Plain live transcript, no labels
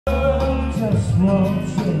Oh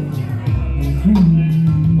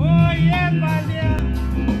yeah, my dear.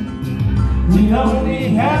 We only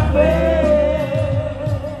happy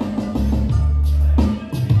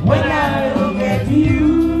when I look at you.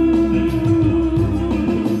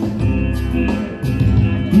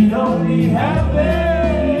 We only happy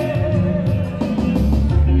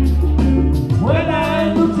when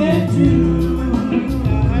I look at you.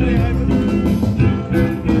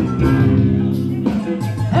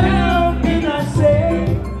 How can I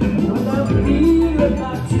say what I feel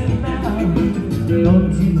about you now?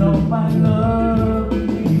 Don't you know my love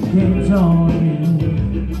depends on you?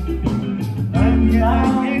 And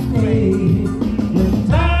I pray with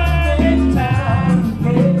time and time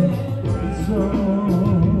again. So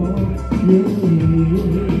yeah,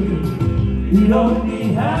 it only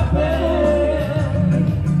happens,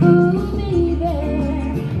 Ooh, baby,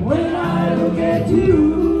 when I look at you.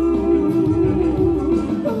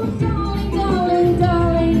 oh, darling, darling,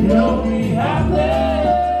 darling, It only happens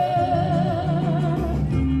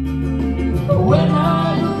when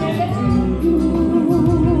I look at you.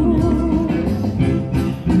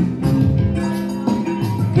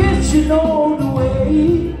 Guess you know the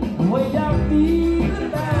way I feel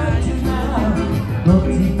about you now.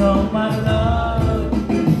 Don't you know my love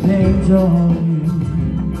depends on you?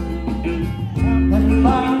 And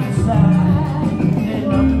by the side, and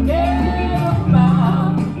I'm scared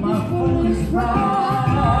about my foolish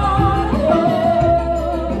pride.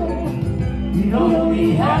 It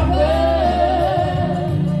only happens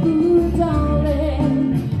ooh, darling,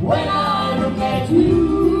 when I look at you.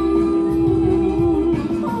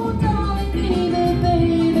 oh, darling, baby,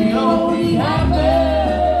 baby, It only happens,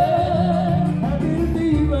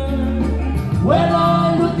 when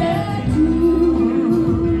I look at you.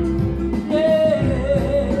 Yeah,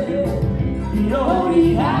 it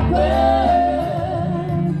only happens,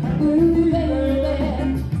 ooh,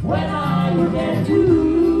 baby, when I look at you.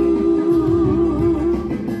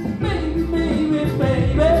 Baby, baby,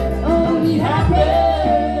 baby, only happens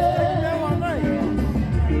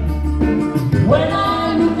when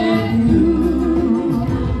I look at you.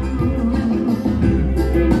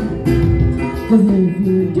 'cause if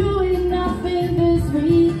you're doing nothing this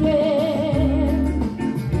weekend,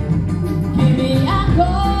 give me a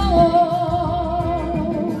call.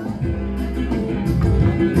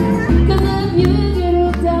 'Cause if you get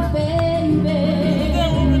hooked up, baby,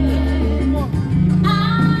 I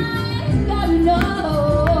gotta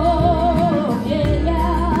know, yeah,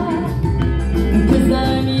 yeah. 'Cause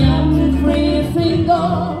I'm young, free, and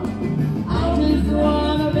single. I just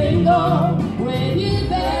wanna mingle with you,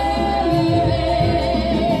 baby.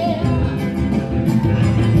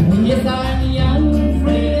 Yes, I'm young,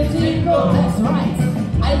 free, and single. That's right.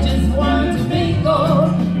 I just want to mingle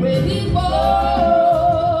with you, boy.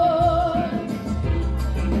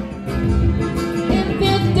 If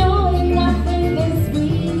you're doing nothing this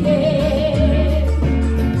weekend,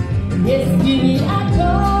 yes, give me a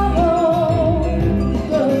call, oh,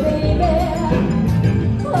 baby.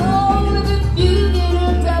 Oh, if you get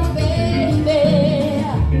hooked up, baby,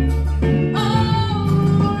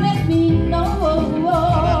 oh, let me know.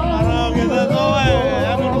 Araw kita to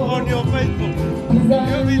eh. Ako nung your Facebook. 'Cause I'm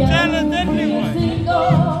You'll be jealous young, free, anyway. and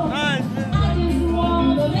single. Nice. I just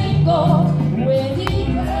wanna mingle with you,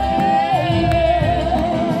 baby.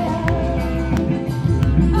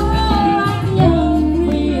 Oh, I'm young,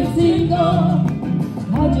 free, and single.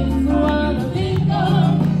 I just wanna mingle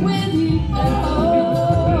with you, boy.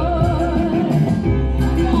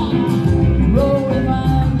 Oh, if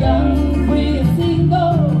I'm young, free, and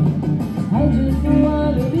single, I just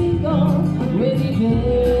wanna mingle with you,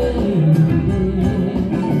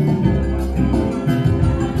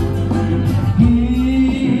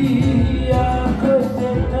 baby.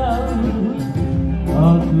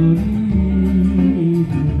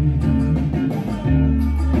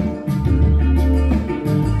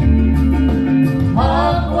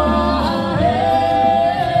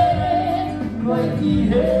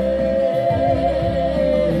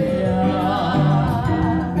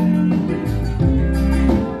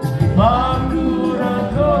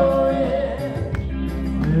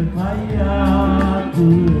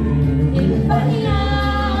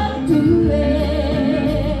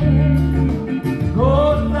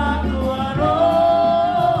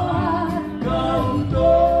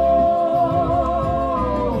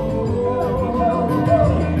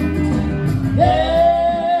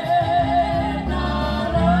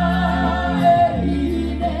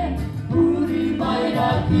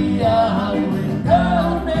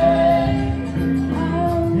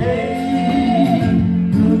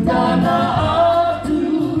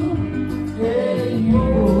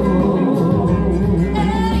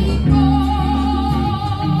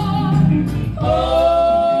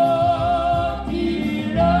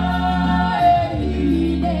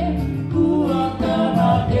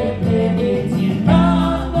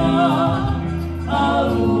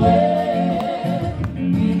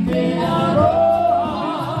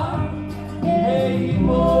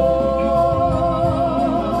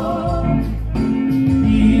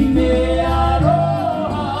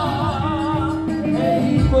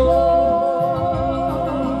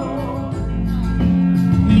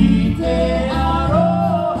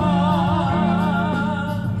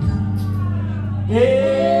 Yeah.